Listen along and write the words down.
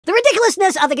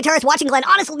cluelessness of the guitarist watching Glenn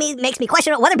honestly makes me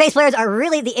question whether bass players are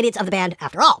really the idiots of the band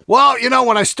after all. Well, you know,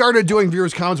 when I started doing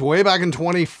viewers' comments way back in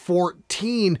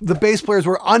 2014, the bass players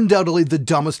were undoubtedly the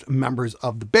dumbest members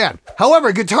of the band.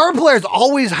 However, guitar players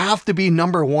always have to be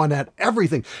number one at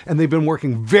everything, and they've been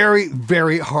working very,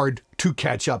 very hard to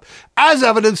catch up, as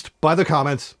evidenced by the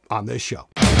comments on this show.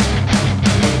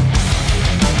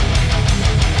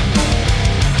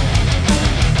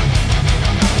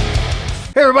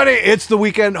 Hey everybody, it's the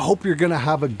weekend. Hope you're gonna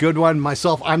have a good one.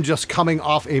 Myself, I'm just coming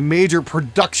off a major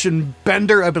production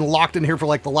bender. I've been locked in here for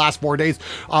like the last 4 days,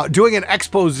 doing an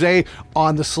expose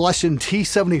on the Celestion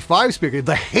T75 speaker,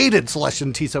 the hated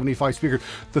Celestion T75 speaker,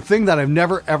 the thing that I've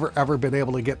never, ever been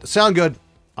able to get to sound good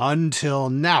until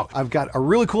now. I've got a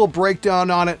really cool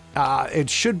breakdown on it. It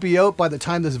should be out by the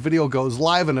time this video goes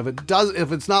live, and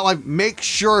if it's not live, make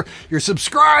sure you're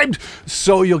subscribed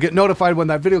so you'll get notified when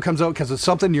that video comes out, because it's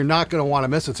something you're not going to want to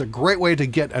miss. It's a great way to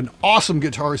get an awesome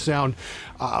guitar sound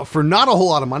for not a whole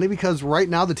lot of money, because right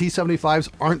now the T75s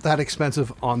aren't that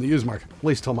expensive on the used market, at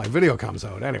least till my video comes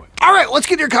out anyway. All right, let's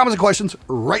get your comments and questions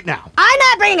right now. I'm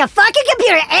not bringing a fucking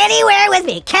computer anywhere with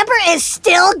me. Kemper is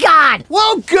still gone.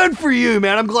 Well, good for you,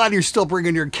 man. I'm glad you're still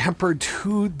bringing your Kemper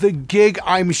to the gig.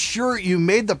 I'm sure you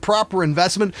made the proper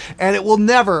investment, and it will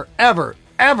never, ever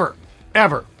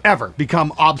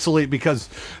become obsolete, because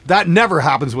that never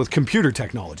happens with computer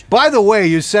technology. By the way,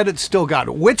 you said it's still God.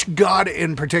 Which God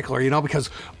in particular? You know, because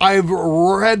I've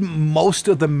read most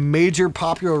of the major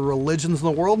popular religions in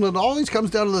the world, and it always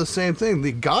comes down to the same thing.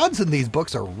 The gods in these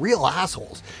books are real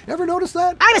assholes. You ever notice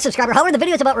that? I'm a subscriber. However, the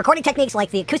videos about recording techniques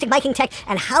like the acoustic miking tech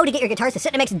and how to get your guitars to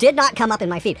sit in a mix did not come up in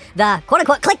my feed. The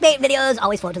quote-unquote clickbait videos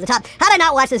always float to the top. Had I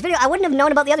not watched this video, I wouldn't have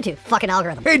known about the other two. Fucking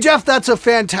algorithm. Hey Jeff, that's a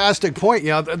fantastic point.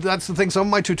 You know, that's the thing. Some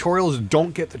of my tutorials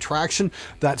don't get the traction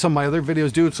that some of my other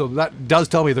videos do, so that does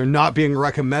tell me they're not being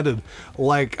recommended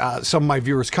like some of my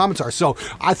viewers' comments are. So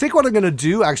I think what I'm going to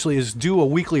do actually is do a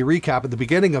weekly recap at the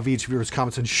beginning of each viewer's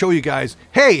comments and show you guys,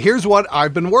 hey, here's what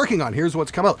I've been working on, here's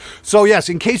what's come out. So yes,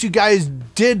 in case you guys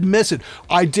did miss it,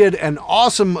 I did an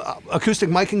awesome acoustic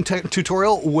miking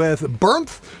tutorial with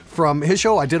Bernth from his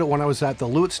show. I did it when I was at the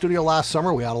Lewitt studio last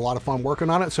summer. We had a lot of fun working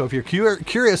on it. So if you're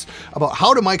curious about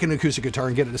how to mic an acoustic guitar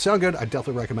and get it to sound good, I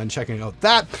definitely recommend checking out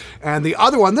that. And the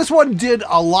other one, this one did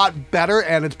a lot better,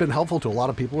 and it's been helpful to a lot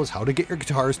of people, is how to get your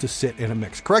guitars to sit in a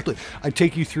mix correctly. I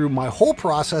take you through my whole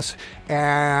process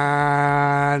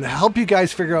and help you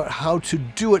guys figure out how to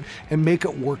do it and make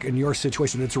it work in your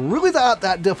situation. It's really not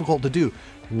that difficult to do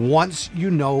once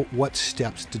you know what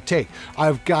steps to take.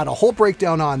 I've got a whole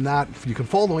breakdown on that. You can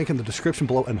follow the link in the description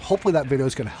below, and hopefully that video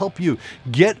is going to help you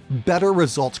get better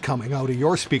results coming out of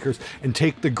your speakers and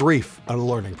take the grief out of the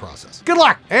learning process. Good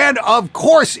luck! And of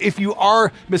course, if you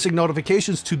are missing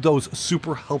notifications to those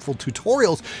super helpful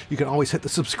tutorials, you can always hit the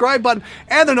subscribe button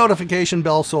and the notification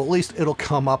bell, so at least it'll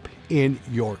come up in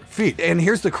your feed. And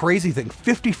here's the crazy thing,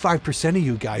 55% of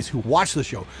you guys who watch the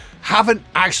show haven't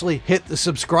actually hit the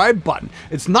subscribe button.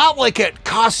 It's not like it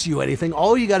costs you anything.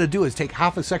 All you got to do is take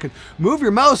half a second, move your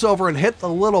mouse over and hit the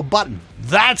little button.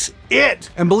 That's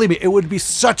it. And believe me, it would be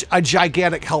such a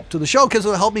gigantic help to the show, because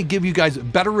it'll help me give you guys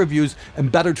better reviews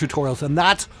and better tutorials. And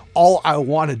that's all I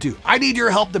want to do. I need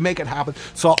your help to make it happen.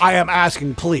 So I am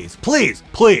asking, please, please,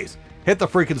 please, hit the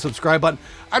freaking subscribe button.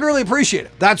 I'd really appreciate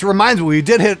it. That reminds me, we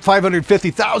did hit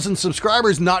 550,000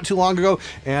 subscribers not too long ago,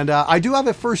 and I do have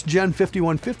a first gen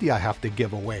 5150 I have to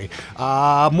give away.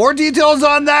 More details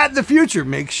on that in the future.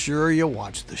 Make sure you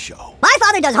watch the show. My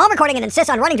father does home recording and insists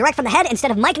on running direct from the head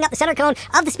instead of miking up the center cone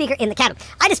of the speaker in the cabinet.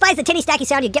 I despise the tinny stacky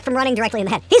sound you get from running directly in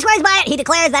the head. He swears by it. He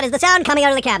declares that is the sound coming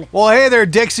out of the cabinet. Well, hey there,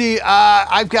 Dixie.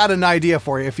 I've got an idea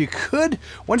for you. If you could,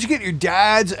 why don't you get your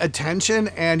dad's attention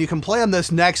and you can play on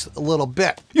this next little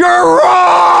bit. You're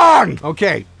wrong!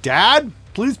 Okay, Dad,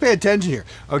 please pay attention here.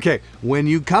 Okay, when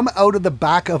you come out of the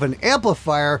back of an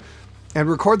amplifier and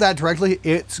record that directly,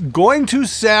 it's going to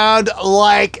sound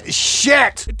like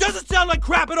shit. It doesn't sound like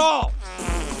crap at all.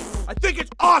 I think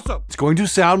it's awesome. It's going to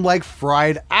sound like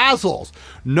fried assholes.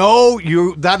 No,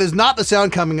 that is not the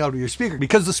sound coming out of your speaker,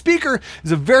 because the speaker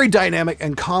is a very dynamic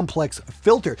and complex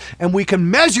filter, and we can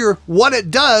measure what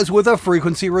it does with a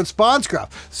frequency response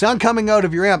graph. Sound coming out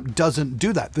of your amp doesn't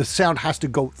do that. The sound has to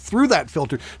go through that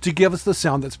filter to give us the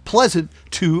sound that's pleasant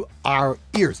to our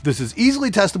ears. This is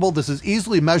easily testable. This is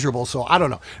easily measurable. So I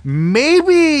don't know,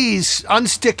 maybe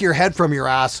unstick your head from your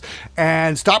ass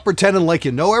and stop pretending like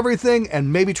you know everything,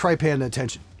 and maybe try paying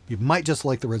attention. You might just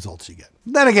like the results you get.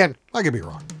 Then again, I could be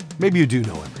wrong. Maybe you do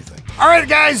know everything. All right,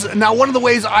 guys, now one of the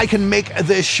ways I can make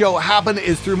this show happen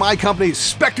is through my company,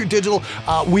 Spectre Digital.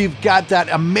 We've got that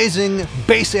amazing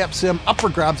bass amp sim up for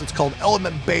grabs. It's called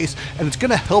Element Bass, and it's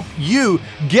gonna help you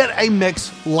get a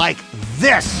mix like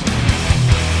this.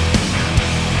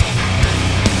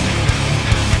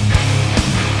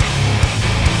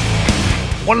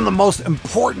 One of the most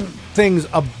important things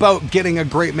about getting a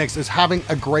great mix is having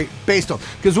a great bass tone,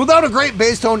 because without a great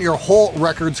bass tone, your whole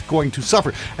record's going to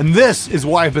suffer. And this is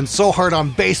why I've been so hard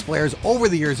on bass players over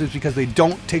the years, is because they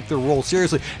don't take their role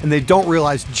seriously and they don't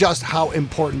realize just how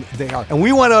important they are. And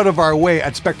we went out of our way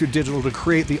at Spectre Digital to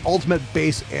create the ultimate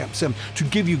bass amp sim to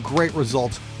give you great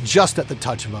results just at the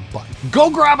touch of a button. Go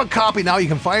grab a copy now. You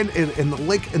can find it in the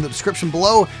link in the description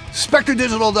below,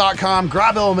 spectredigital.com.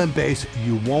 Grab Element Bass.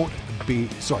 You won't be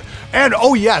sorry. And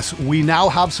oh yes, we now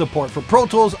have support for Pro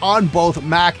Tools on both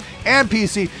Mac and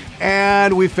PC,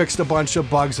 and we fixed a bunch of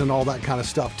bugs and all that kind of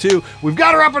stuff too. We've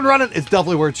got her up and running. It's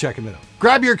definitely worth checking it out.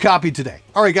 Grab your copy today.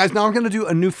 All right, guys, now I'm going to do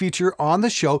a new feature on the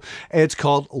show. It's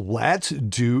called Let's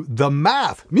Do the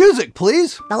Math. Music,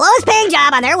 please. The lowest paying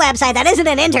job on their website that isn't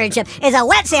an internship is a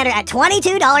wet sander at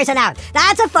 $22 an hour.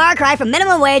 That's a far cry from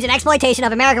minimum wage and exploitation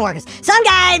of American workers.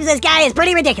 Sometimes this guy is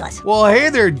pretty ridiculous. Well, hey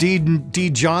there, D.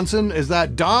 Johnson. Is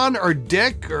that Don or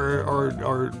Dick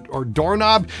or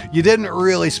Doorknob? You didn't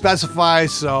really specify,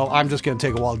 so I'm just going to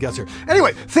take a wild guess here.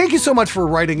 Anyway, thank you so much for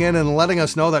writing in and letting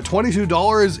us know that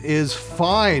 $22 is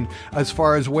fine as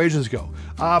far as wages go.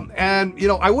 And, you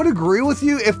know, I would agree with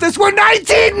you if this were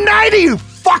 1990, you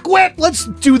fuckwit. Let's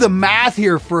do the math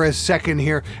here for a second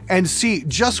here and see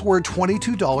just where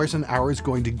 $22 an hour is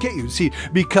going to get you. See,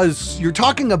 because you're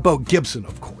talking about Gibson,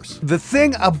 of course. The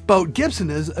thing about Gibson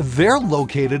is they're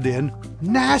located in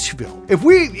Nashville. If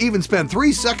we even spend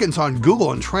 3 seconds on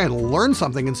Google and try and learn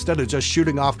something instead of just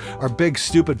shooting off our big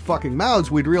stupid fucking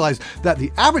mouths, we'd realize that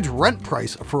the average rent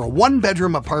price for a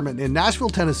 1-bedroom apartment in Nashville,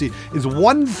 Tennessee is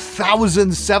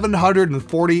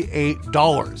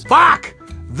 $1,748. Fuck!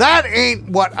 That ain't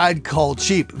what I'd call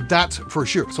cheap, that's for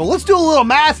sure. So let's do a little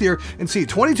math here and see,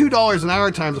 $22 an hour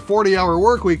times a 40-hour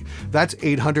work week, that's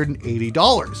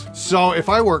 $880. So if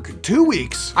I work 2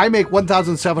 weeks, I make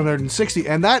 $1,760,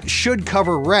 and that should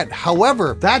cover rent.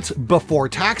 However, that's before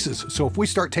taxes. So if we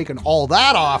start taking all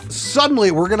that off,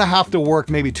 suddenly we're gonna have to work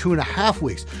maybe 2.5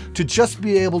 weeks to just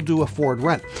be able to afford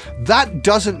rent. That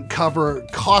doesn't cover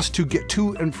costs to get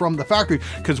to and from the factory,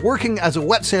 because working as a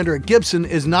wet sander at Gibson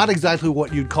is not exactly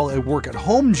what you'd call a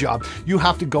work-at-home job. You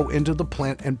have to go into the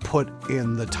plant and put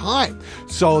in the time.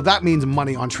 So that means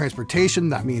money on transportation,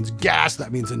 that means gas,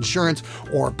 that means insurance,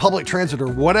 or public transit, or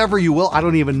whatever you will. I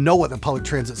don't even know what the public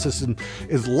transit system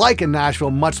is like in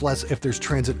Nashville, much less if there's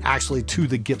transit actually to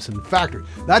the Gibson factory.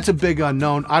 That's a big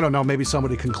unknown. I don't know, maybe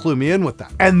somebody can clue me in with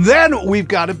that. And then we've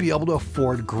got to be able to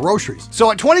afford groceries. So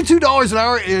at $22 an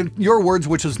hour, in your words,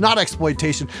 which is not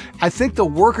exploitation, I think the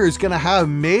worker is gonna have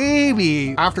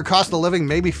maybe, after cost of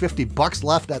living, maybe $50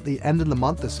 left at the end of the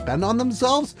month to spend on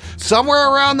themselves,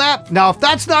 somewhere around that. Now, if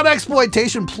that's not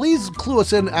exploitation, please clue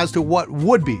us in as to what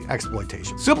would be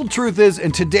exploitation. Simple truth is,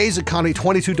 in today's economy,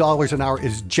 $22 an hour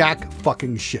is jack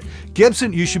fucking shit.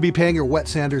 Gibson, you should be paying your wet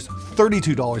sanders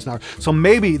 $32 an hour, so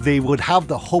maybe they would have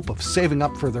the hope of saving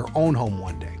up for their own home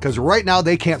one day, because right now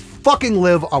they can't fucking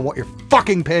live on what you're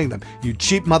fucking paying them, you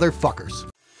cheap motherfuckers.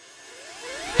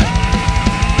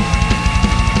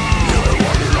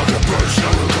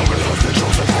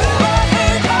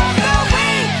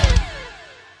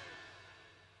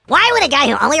 Why would a guy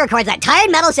who only records that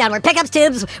tired metal sound where pickups,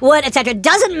 tubes, wood, etc.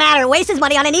 doesn't matter waste his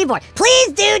money on an e-board?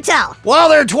 Please do tell. Well,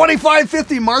 they're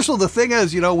 $25.50, Marshall. The thing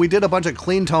is, you know, we did a bunch of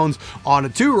clean tones on a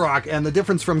 2-rock, and the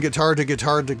difference from guitar to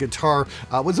guitar to guitar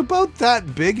was about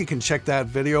that big. You can check that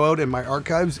video out in my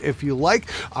archives if you like.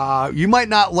 You might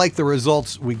not like the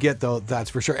results we get, though, that's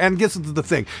for sure. And guess the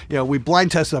thing, you know, we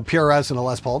blind tested a PRS and a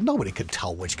Les Paul. Nobody could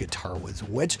tell which guitar was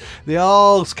which. They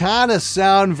all kind of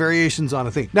sound variations on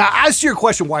a thing. Now, as to your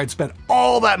question, why I'd spend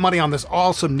all that money on this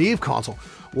awesome Neve console,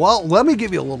 well, let me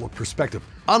give you a little perspective.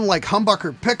 Unlike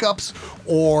humbucker pickups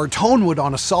or tonewood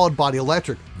on a solid body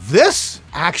electric, this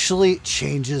actually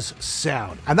changes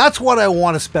sound. And that's what I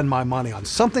want to spend my money on,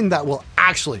 something that will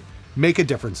actually make a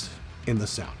difference in the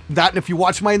sound. That, and if you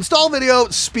watch my install video,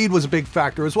 speed was a big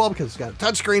factor as well, because it's got a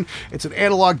touchscreen, it's an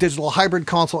analog digital hybrid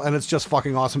console, and it's just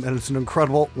fucking awesome, and it's an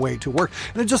incredible way to work.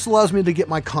 And it just allows me to get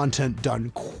my content done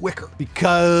quicker,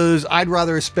 because I'd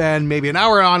rather spend maybe an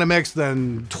hour on a mix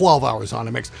than 12 hours on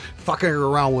a mix fucking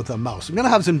around with a mouse. I'm gonna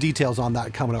have some details on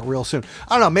that coming out real soon.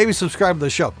 I don't know, maybe subscribe to the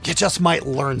show. You just might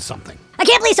learn something. I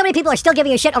can't believe so many people are still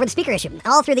giving you shit over the speaker issue.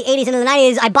 All through the 80s into the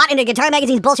 90s, I bought into guitar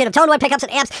magazines bullshit of tone wood pickups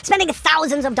and amps, spending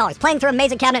thousands of dollars. Playing through an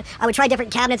amazing cabinet, I would try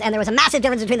different cabinets, and there was a massive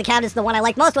difference between the cabinets. The one I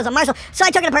liked most was a Marshall, so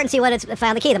I took it apart and see what it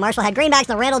found the key. The Marshall had greenbacks,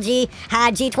 the Randall G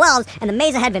had G12s, and the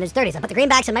Mesa had vintage 30s. I put the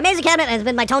greenbacks in my Mesa cabinet, and it's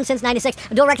been my tone since 96.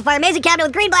 A dual rectifier Mesa cabinet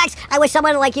with greenbacks. I wish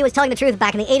someone like you was telling the truth.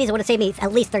 Back in the 80s, it would have saved me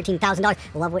at least $13,000.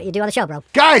 Love what you do on the show, bro.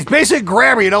 Guys, basic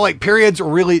grammar, like periods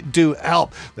really do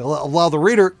help. They'll allow the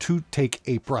reader to take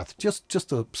a breath. Just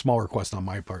a small request on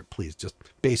my part, please. Just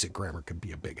basic grammar could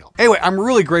be a big help. Anyway, I'm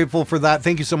really grateful for that.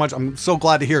 Thank you so much. I'm so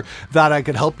glad to hear that I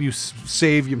could help you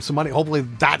save you some money. Hopefully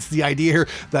that's the idea here,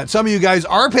 that some of you guys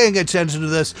are paying attention to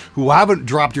this, who haven't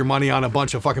dropped your money on a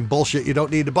bunch of fucking bullshit you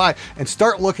don't need to buy, and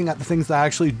start looking at the things that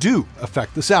actually do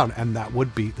affect the sound, and that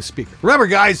would be the speaker. Remember,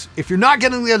 guys, if you're not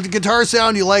getting the guitar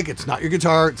sound you like, it's not your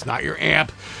guitar, it's not your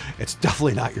amp, it's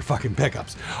definitely not your fucking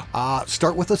pickups.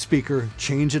 Start with a speaker,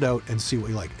 change it out, and see what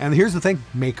you like. And here's the thing,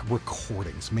 make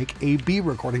recordings. Make A/B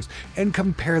recordings and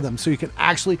compare them so you can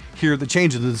actually hear the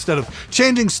changes instead of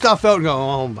changing stuff out and go,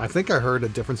 oh, I think I heard a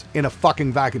difference in a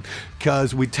fucking vacuum,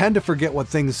 because we tend to forget what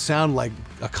things sound like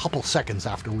a couple seconds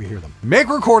after we hear them. Make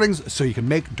recordings so you can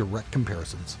make direct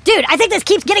comparisons. Dude, I think this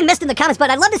keeps getting missed in the comments,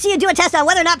 but I'd love to see you do a test on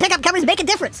whether or not pickup covers make a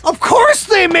difference. Of course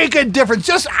they make a difference.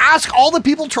 Just ask all the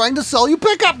people trying to sell you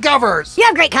pickup covers. You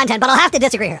have great content, but I'll have to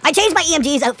disagree here. I changed my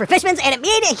EMGs out for Fishman's, and it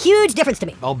made a huge difference to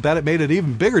me. I'll bet it made an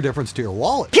even bigger difference to your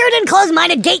wallet. Puritan,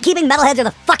 closed-minded, gatekeeping metalheads are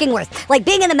the fucking worst. Like,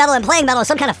 being in the metal and playing metal is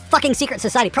some kind of fucking secret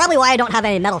society. Probably why I don't have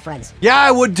any metal friends. Yeah,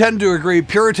 I would tend to agree.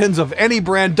 Puritans of any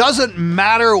brand, doesn't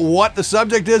matter what the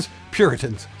subject is,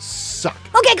 Puritans suck.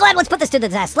 Okay, Glenn, let's put this to the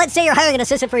test. Let's say you're hiring an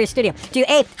assistant for your studio. Do you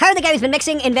A, hire the guy who's been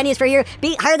mixing in venues for a year,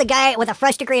 B, hire the guy with a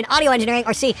fresh degree in audio engineering,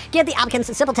 or C, give the applicants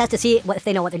a simple test to see if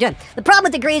they know what they're doing. The problem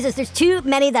with degrees is there's too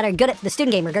many that are good at the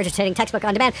student game, regurgitating textbook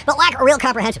on demand, but lack real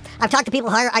comprehension. I've talked to people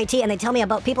who hire IT, and they tell me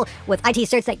about people with IT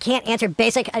certs that can't answer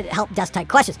basic help desk type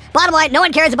questions. Bottom line, no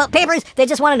one cares about papers, they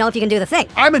just want to know if you can do the thing.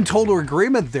 I'm in total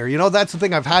agreement there. That's the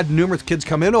thing. I've had numerous kids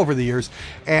come in over the years,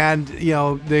 and,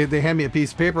 they hand me a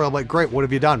piece of paper. I'm like, great, what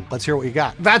have you done? Let's hear what you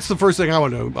got. That's the first thing I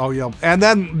want to know. Oh, and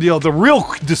then, the real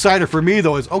decider for me,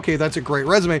 though, is, okay, that's a great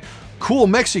resume. Cool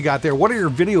mix you got there. What are your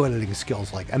video editing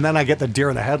skills like? And then I get the deer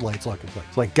in the headlights look.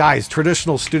 It's like, guys,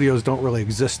 traditional studios don't really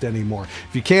exist anymore.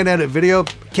 If you can't edit video,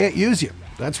 can't use you.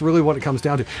 That's really what it comes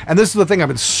down to. And this is the thing I've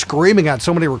been screaming at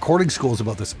so many recording schools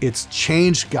about this. It's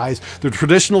changed, guys. The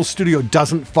traditional studio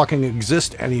doesn't fucking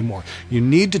exist anymore. You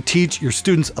need to teach your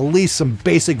students at least some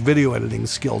basic video editing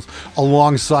skills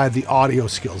alongside the audio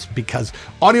skills, because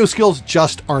audio skills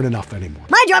just aren't enough anymore.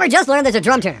 My drummer just learned there's a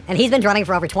drum tuner, and he's been drumming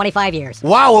for over 25 years.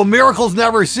 Wow, well, miracles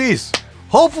never cease.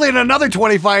 Hopefully in another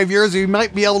 25 years, you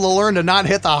might be able to learn to not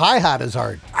hit the hi-hat as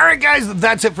hard. All right, guys,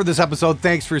 that's it for this episode.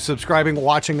 Thanks for subscribing,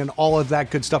 watching, and all of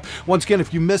that good stuff. Once again,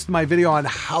 if you missed my video on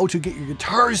how to get your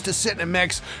guitars to sit in a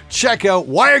mix, check out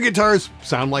Why Your Guitars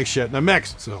Sound Like Shit in a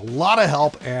Mix. It's a lot of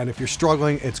help, and if you're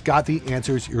struggling, it's got the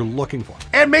answers you're looking for.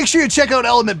 And make sure you check out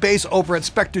Element Bass over at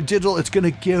Spectre Digital. It's going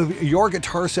to give your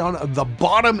guitar sound the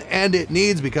bottom end it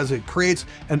needs, because it creates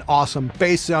an awesome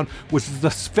bass sound, which is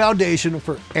the foundation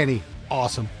for any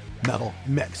awesome metal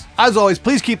mix. As always,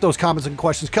 please keep those comments and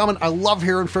questions coming. I love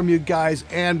hearing from you guys,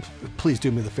 and please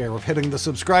do me the favor of hitting the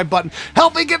subscribe button.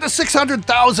 Help me get to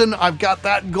 600,000. I've got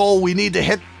that goal. We need to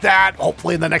hit that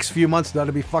hopefully in the next few months.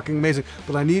 That'd be fucking amazing,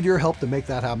 but I need your help to make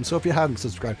that happen. So if you haven't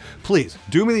subscribed, please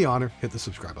do me the honor, hit the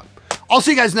subscribe button. I'll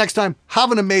see you guys next time.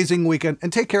 Have an amazing weekend,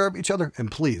 and take care of each other, and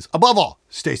please, above all,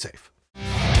 stay safe.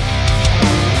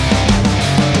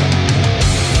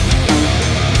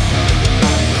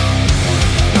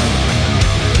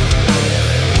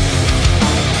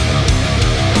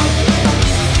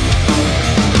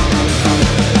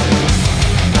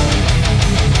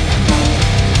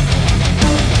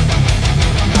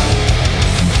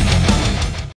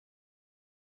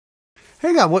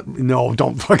 Hang on, what? No,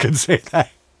 don't fucking say that.